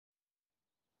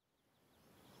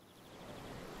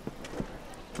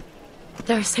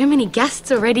There are so many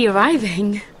guests already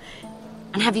arriving.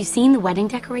 And have you seen the wedding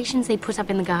decorations they put up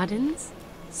in the gardens?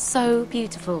 So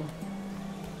beautiful.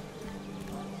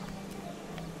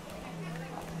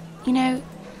 You know,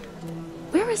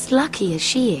 we're as lucky as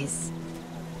she is.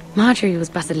 Marjorie was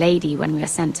but a lady when we were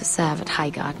sent to serve at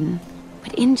Highgarden.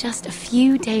 But in just a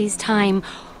few days' time,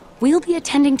 we'll be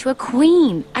attending to a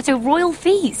queen at a royal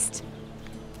feast.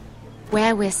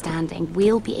 Where we're standing,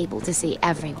 we'll be able to see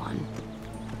everyone.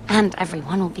 And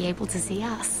everyone will be able to see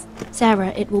us.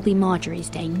 Sarah, it will be Marjorie's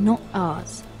day, not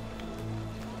ours.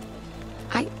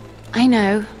 I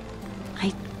know.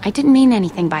 I didn't mean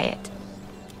anything by it.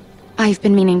 I've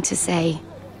been meaning to say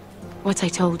what I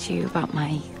told you about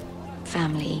my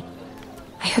family.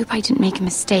 I hope I didn't make a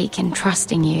mistake in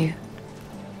trusting you.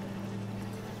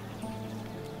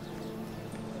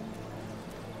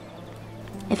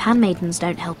 If handmaidens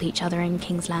don't help each other in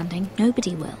King's Landing,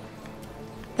 nobody will.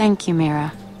 Thank you,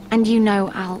 Mira. And you know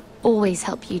I'll always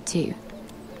help you too.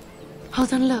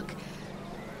 Hold on, look.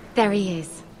 There he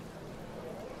is.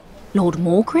 Lord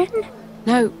Morgrin?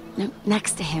 No,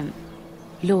 next to him.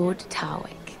 Lord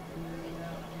Tarwick.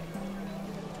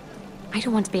 I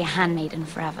don't want to be a handmaiden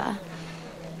forever.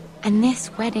 And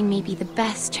this wedding may be the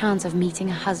best chance of meeting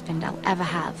a husband I'll ever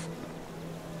have.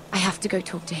 I have to go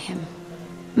talk to him.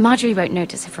 Marjorie won't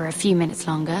notice it for a few minutes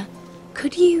longer.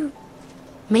 Could you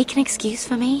make an excuse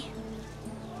for me?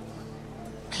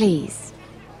 Please.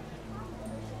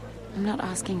 I'm not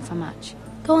asking for much.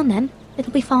 Go on then,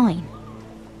 it'll be fine.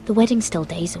 The wedding's still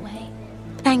days away.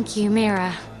 Thank you,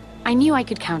 Mira. I knew I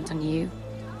could count on you.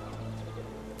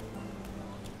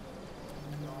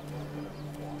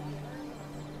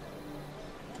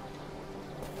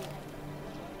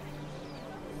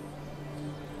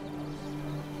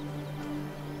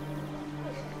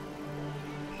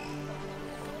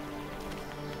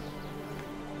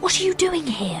 What are you doing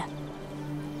here?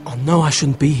 I know I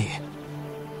shouldn't be here,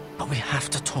 but we have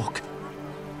to talk.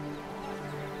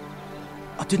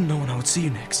 I didn't know when I would see you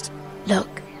next.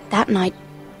 Look, that night,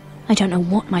 I don't know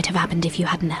what might have happened if you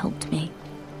hadn't helped me.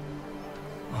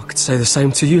 I could say the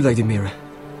same to you, Lady Mira.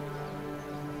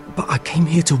 But I came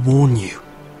here to warn you.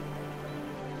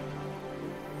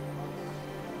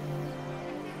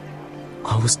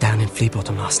 I was down in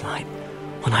Fleabottom last night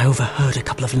when I overheard a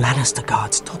couple of Lannister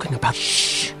guards talking about...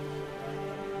 Shh!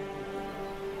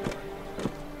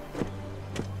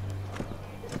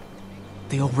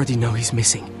 They already know he's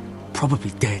missing,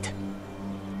 probably dead.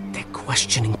 They're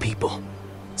questioning people,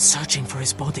 searching for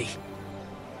his body.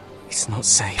 It's not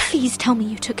safe. Please tell me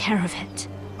you took care of it.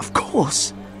 Of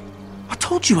course! I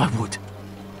told you I would.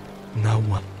 No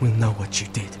one will know what you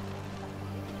did.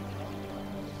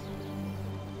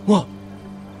 What?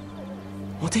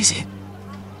 What is it?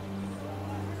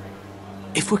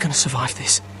 If we're gonna survive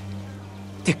this,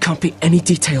 there can't be any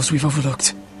details we've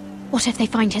overlooked. What if they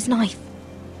find his knife?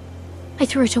 I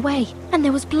threw it away, and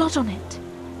there was blood on it.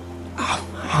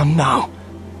 Oh no.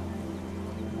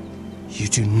 You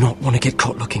do not want to get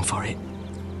caught looking for it.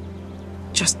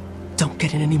 Just don't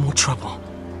get in any more trouble.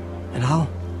 And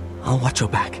I'll watch your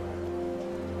back.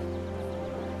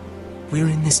 We're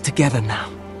in this together now.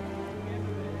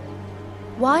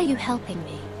 Why are you helping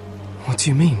me? What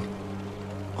do you mean?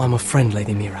 I'm a friend,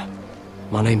 Lady Mira.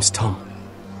 My name's Tom.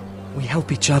 We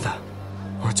help each other,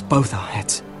 or it's both our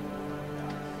heads.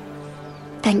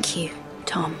 Thank you,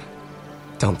 Tom.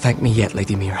 Don't thank me yet,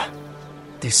 Lady Mira.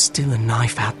 There's still a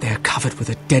knife out there covered with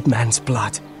a dead man's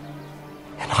blood.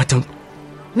 And I don't...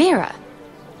 Mira!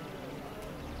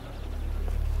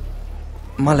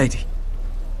 My lady.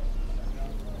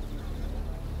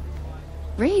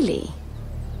 Really?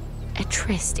 A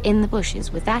tryst in the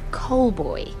bushes with that coal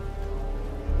boy?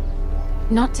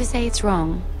 Not to say it's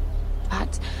wrong,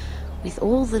 but with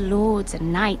all the lords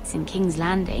and knights in King's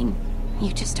Landing,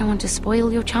 you just don't want to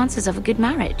spoil your chances of a good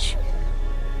marriage.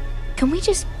 Can we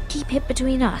just keep it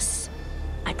between us?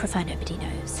 I prefer nobody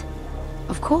knows.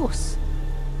 Of course.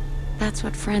 That's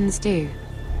what friends do.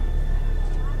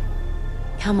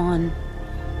 Come on.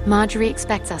 Marjorie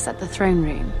expects us at the throne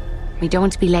room. We don't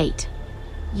want to be late.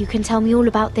 You can tell me all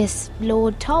about this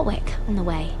Lord Tarwick on the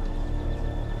way.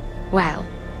 Well,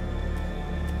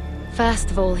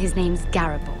 first of all, his name's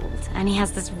Garibald, and he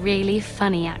has this really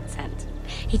funny accent.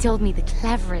 He told me the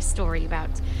cleverest story about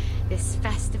this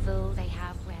festival they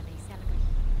have where they celebrate...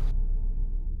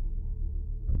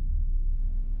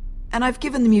 And I've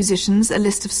given the musicians a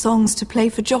list of songs to play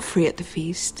for Joffrey at the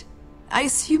feast. I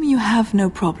assume you have no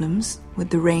problems with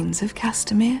the Rains of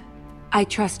Castamere? I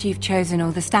trust you've chosen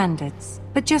all the standards,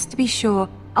 but just to be sure,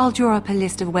 I'll draw up a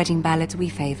list of wedding ballads we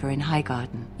favor in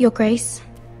Highgarden. Your Grace,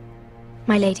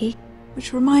 my lady.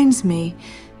 Which reminds me,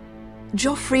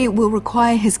 Joffrey will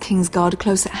require his Kingsguard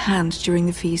close at hand during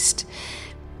the feast.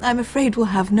 I'm afraid we'll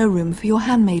have no room for your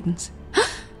handmaidens.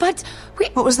 But we...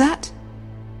 What was that?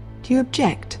 Do you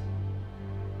object?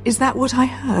 Is that what I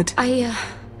heard?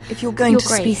 If you're going Your to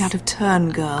Grace, speak out of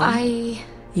turn, girl,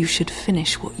 you should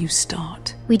finish what you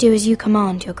start. We do as you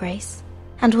command, Your Grace,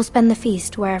 and we'll spend the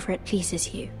feast wherever it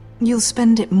pleases you. You'll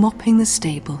spend it mopping the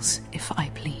stables, if I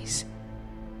please.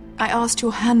 I asked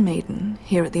your handmaiden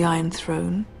here at the Iron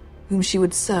Throne whom she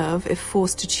would serve if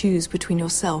forced to choose between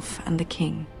yourself and the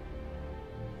king.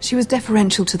 She was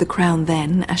deferential to the crown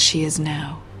then, as she is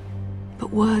now.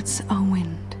 But words are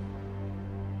wind.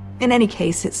 In any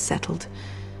case, it's settled.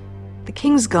 The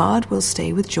Kingsguard will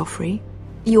stay with Joffrey.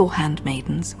 Your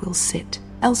handmaidens will sit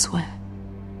elsewhere.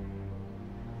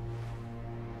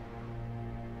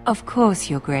 Of course,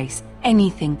 Your Grace.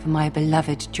 Anything for my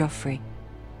beloved Joffrey.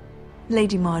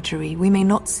 Lady Margaery, we may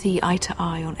not see eye to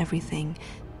eye on everything,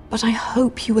 but I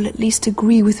hope you will at least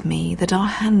agree with me that our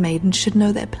handmaidens should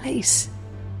know their place.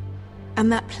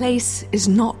 And that place is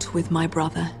not with my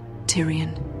brother,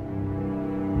 Tyrion.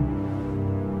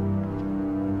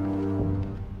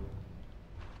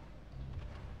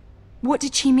 What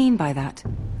did she mean by that?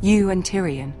 You and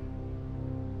Tyrion?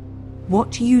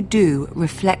 What you do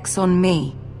reflects on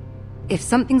me. If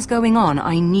something's going on,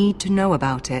 I need to know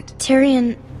about it.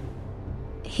 Tyrion...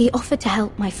 he offered to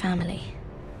help my family.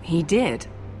 He did?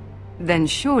 Then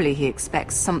surely he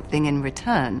expects something in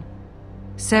return.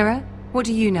 Sarah, what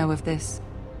do you know of this?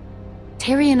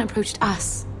 Tyrion approached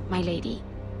us, my lady.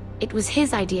 It was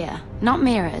his idea, not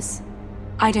Mira's.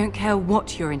 I don't care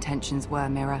what your intentions were,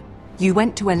 Mira. You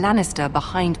went to a Lannister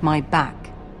behind my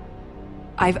back.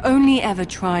 I've only ever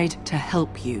tried to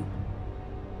help you.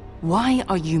 Why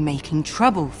are you making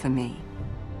trouble for me?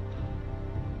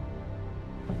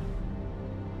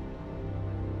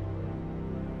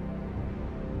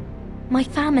 My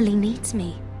family needs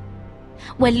me.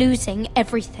 We're losing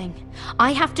everything.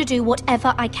 I have to do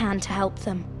whatever I can to help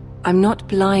them. I'm not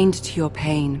blind to your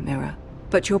pain, Mira.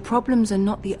 But your problems are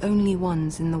not the only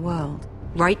ones in the world.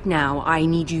 Right now, I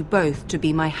need you both to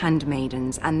be my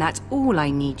handmaidens, and that's all I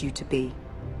need you to be.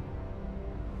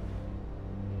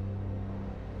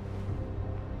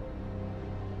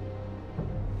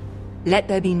 Let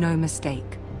there be no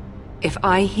mistake. If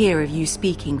I hear of you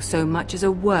speaking so much as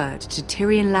a word to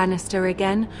Tyrion Lannister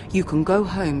again, you can go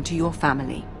home to your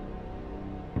family.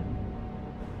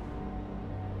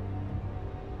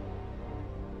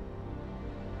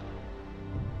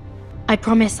 I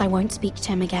promise I won't speak to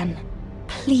him again.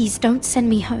 Please don't send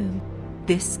me home.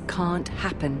 This can't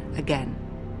happen again.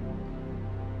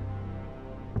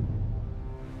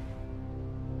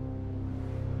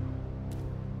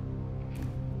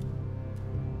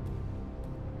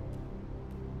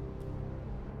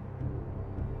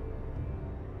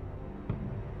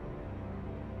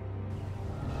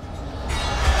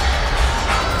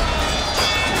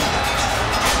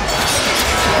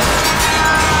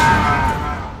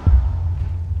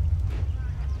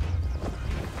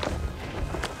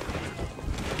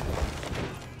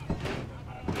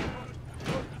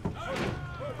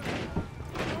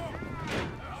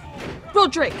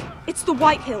 Roderick, it's the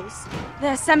Whitehills.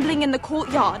 They're assembling in the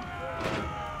courtyard.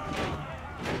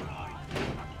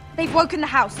 They've woken the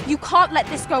house. You can't let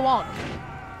this go on.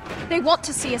 They want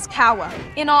to see us cower.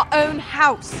 In our own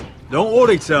house. Don't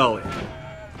worry, Charlie.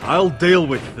 I'll deal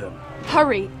with them.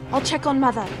 Hurry. I'll check on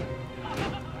Mother.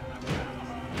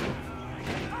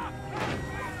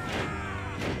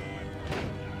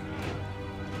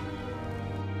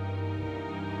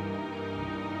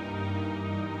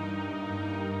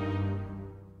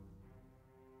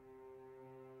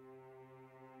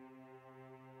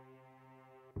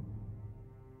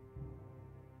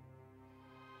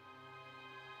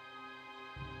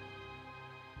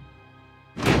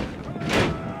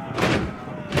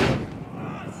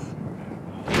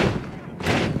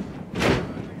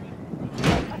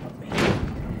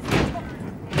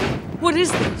 What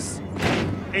is this?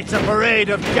 It's a parade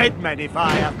of dead men if I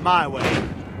have my way.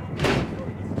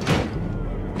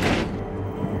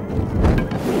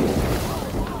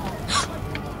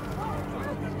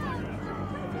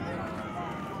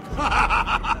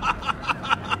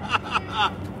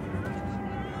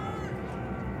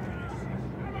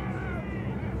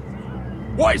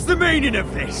 What is the meaning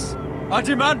of this? I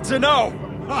demand to know!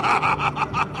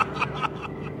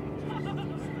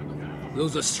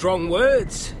 Those are strong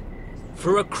words.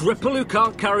 For a cripple who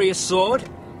can't carry a sword?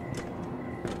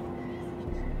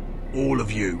 All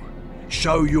of you,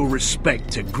 show your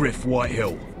respect to Gryff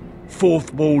Whitehill,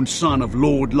 fourth-born son of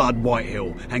Lord Ludd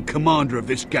Whitehill and commander of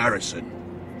this garrison.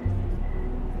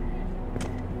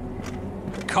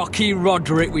 Cocky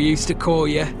Roderick, we used to call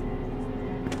you.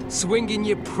 Swinging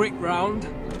your prick round,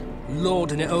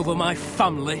 lording it over my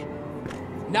family.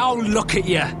 Now look at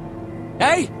you!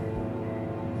 Hey?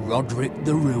 Roderick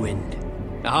the Ruined.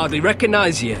 I hardly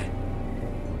recognise you.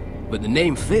 But the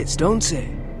name fits, don't it?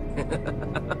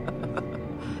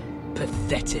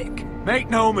 Pathetic. Make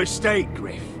no mistake,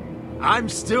 Gryff. I'm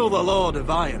still the Lord of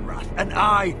Ironrath, and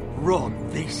I run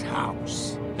this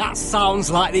house. That sounds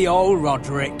like the old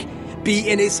Roderick,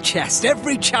 beating his chest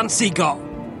every chance he got.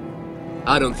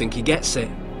 I don't think he gets it.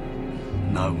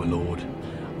 No, my lord.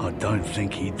 I don't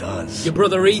think he does. Your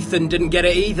brother Ethan didn't get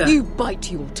it either. You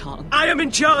bite your tongue. I am in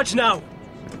charge now!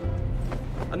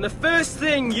 And the first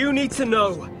thing you need to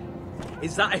know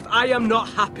is that if I am not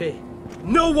happy,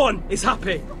 no one is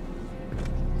happy.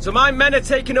 So my men are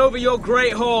taking over your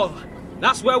Great Hall.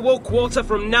 That's where we'll quarter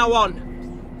from now on.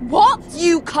 What?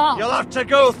 You can't! You'll have to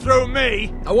go through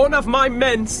me! I won't have my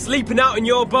men sleeping out in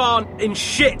your barn in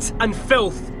shit and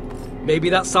filth. Maybe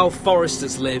that's how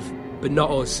Forresters live, but not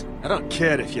us. I don't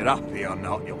care if you're happy or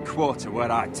not, you'll quarter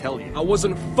where I tell you. I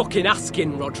wasn't fucking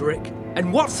asking, Roderick.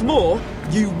 And what's more,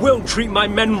 you will treat my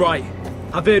men right.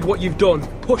 I've heard what you've done,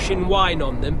 pushing wine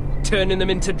on them, turning them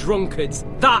into drunkards.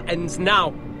 That ends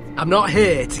now. I'm not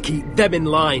here to keep them in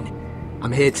line.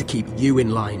 I'm here to keep you in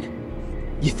line.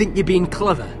 You think you're being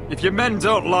clever? If your men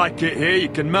don't like it here, you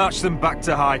can march them back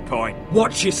to High Point.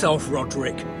 Watch yourself,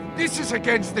 Roderick. This is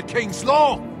against the King's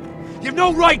law. You've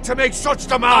no right to make such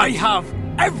demands. I have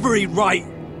every right.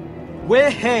 We're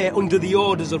here under the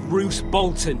orders of Roose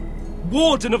Bolton,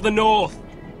 Warden of the North.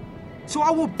 So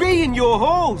I will be in your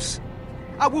halls.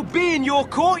 I will be in your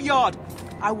courtyard.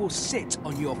 I will sit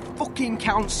on your fucking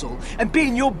council and be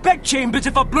in your bedchambers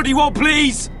if I bloody well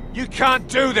please. You can't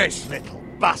do this, little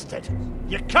bastard.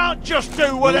 You can't just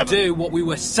do whatever— We'll do what we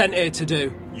were sent here to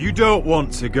do. You don't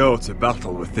want to go to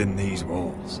battle within these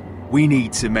walls. We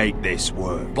need to make this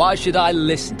work. Why should I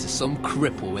listen to some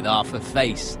cripple with half a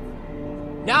face?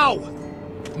 Now,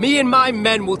 me and my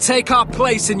men will take our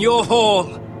place in your hall.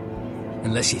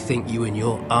 Unless you think you and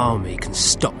your army can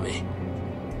stop me.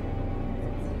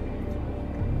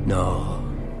 No,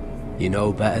 you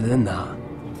know better than that.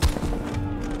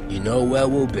 You know where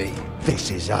we'll be.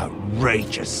 This is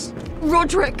outrageous.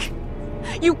 Roderick!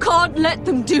 You can't let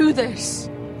them do this!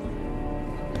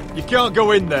 You can't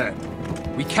go in there.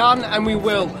 We can and we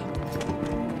will.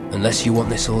 Unless you want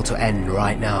this all to end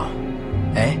right now.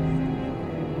 Eh?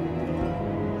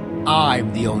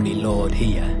 I'm the only lord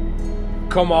here.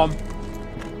 Come on.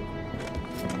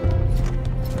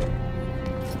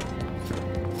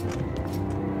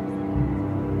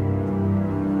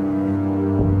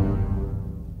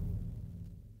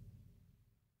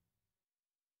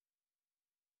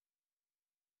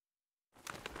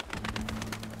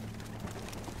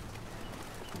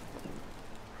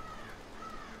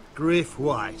 Gryff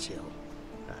Whitehill,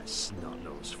 that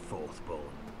snot-nosed fourthborn,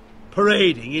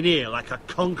 parading in here like a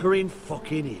conquering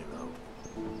fucking hero.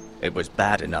 It was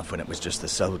bad enough when it was just the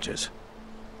soldiers.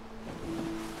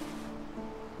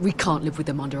 We can't live with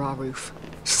them under our roof,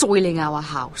 soiling our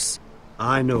house.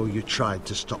 I know you tried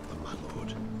to stop them, my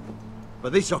lord.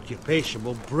 But this occupation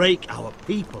will break our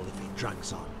people if it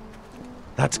drags on.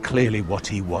 That's clearly what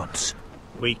he wants.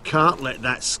 We can't let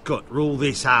that scut rule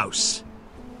this house.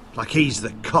 Like he's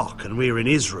the cock and we're in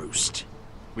his roost.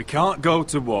 We can't go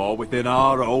to war within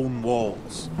our own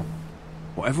walls.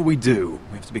 Whatever we do,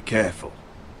 we have to be careful.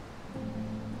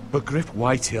 But Gryff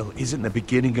Whitehill isn't the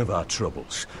beginning of our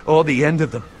troubles, or the end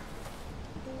of them.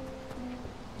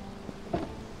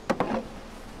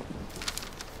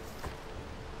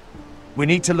 We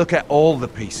need to look at all the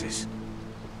pieces.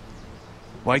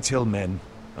 Whitehill men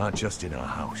aren't just in our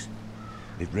house.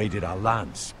 They've raided our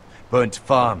lands, burnt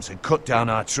farms and cut down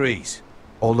our trees.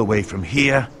 All the way from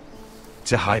here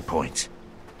to High Point.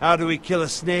 How do we kill a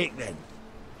snake then?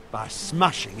 By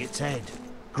smashing its head.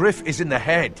 Gryff isn't the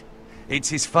head. It's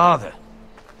his father.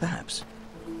 Perhaps.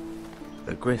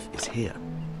 But Gryff is here.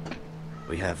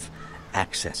 We have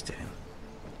access to him.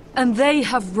 And they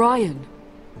have Ryan.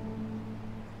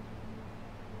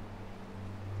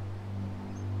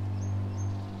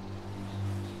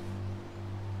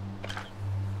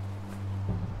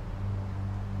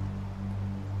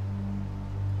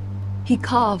 He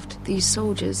carved these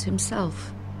soldiers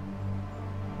himself.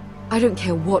 I don't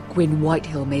care what Gwyn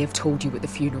Whitehill may have told you at the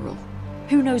funeral.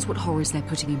 Who knows what horrors they're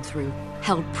putting him through,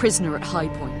 held prisoner at High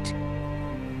Point.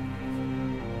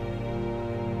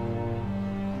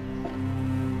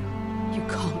 You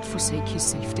can't forsake his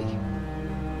safety.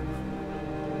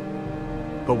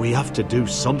 But we have to do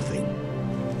something.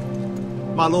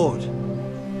 My lord,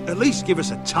 at least give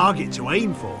us a target to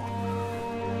aim for.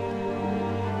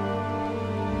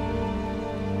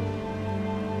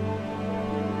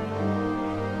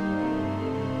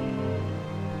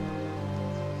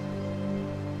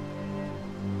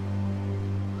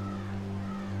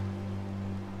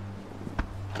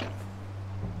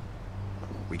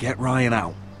 get Ryan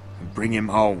out and bring him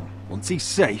home. Once he's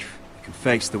safe, we can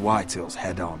face the Whitehills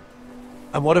head on.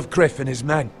 And what of Gryff and his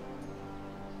men?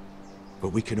 But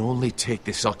we can only take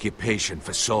this occupation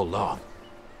for so long.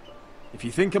 If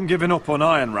you think I'm giving up on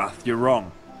Ironrath, you're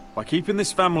wrong. By keeping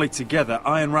this family together,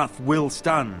 Ironrath will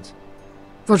stand.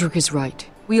 Roderick is right.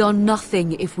 We are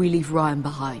nothing if we leave Ryan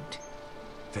behind.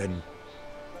 Then...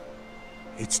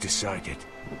 it's decided.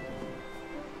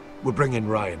 We're bringing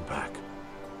Ryan back.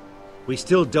 We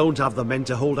still don't have the men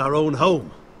to hold our own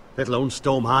home, let alone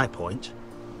storm High Point.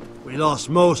 We lost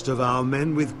most of our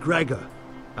men with Gregor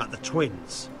at the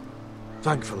Twins.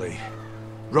 Thankfully,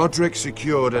 Roderick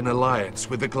secured an alliance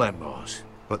with the Glenmores.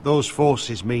 But those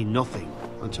forces mean nothing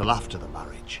until after the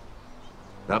marriage.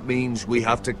 That means we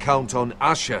have to count on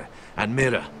Asher and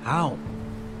Mira. How?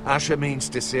 Asher means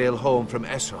to sail home from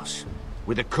Essos,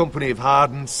 with a company of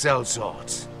hardened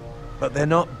sellswords. But they're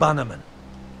not bannermen.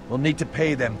 We'll need to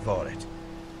pay them for it.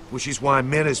 Which is why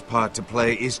Mira's part to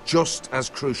play is just as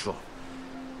crucial.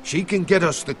 She can get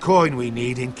us the coin we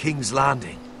need in King's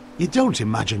Landing. You don't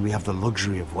imagine we have the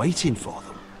luxury of waiting for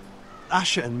them?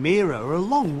 Asher and Mira are a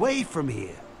long way from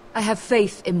here. I have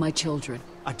faith in my children.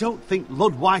 I don't think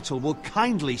Lord Whitehill will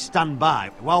kindly stand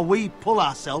by while we pull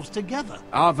ourselves together.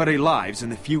 Our very lives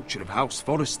and the future of House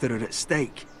Forrester are at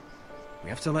stake. We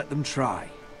have to let them try.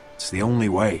 It's the only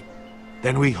way.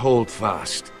 Then we hold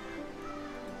fast.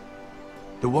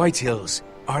 The Whitehills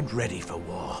aren't ready for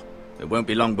war. It won't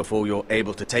be long before you're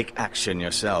able to take action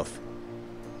yourself.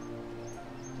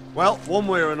 Well, one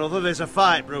way or another there's a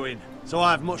fight brewing, so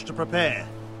I've much to prepare,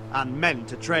 and men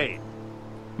to train.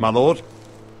 My lord?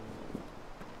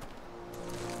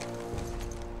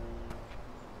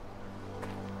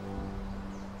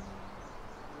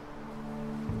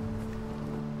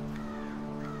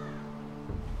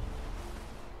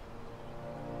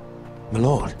 My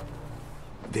lord,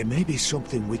 there may be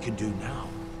something we can do now.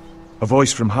 A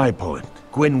voice from High Point,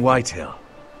 Gryff Whitehill.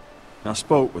 I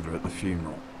spoke with her at the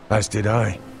funeral. As did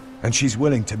I. And she's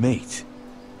willing to meet.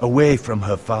 Away from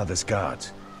her father's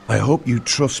guards. I hope you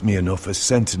trust me enough as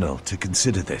Sentinel to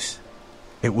consider this.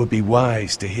 It would be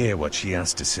wise to hear what she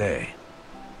has to say.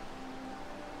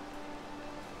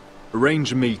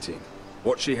 Arrange a meeting.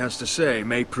 What she has to say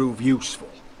may prove useful.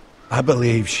 I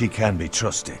believe she can be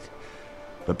trusted.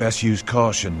 But best use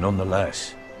caution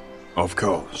nonetheless. Of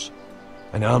course.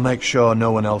 And I'll make sure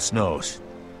no one else knows.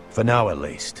 For now at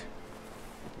least.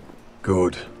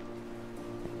 Good.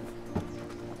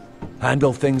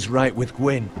 Handle things right with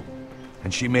Gwyn.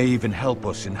 And she may even help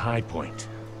us in High Point.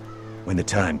 When the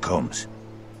time comes.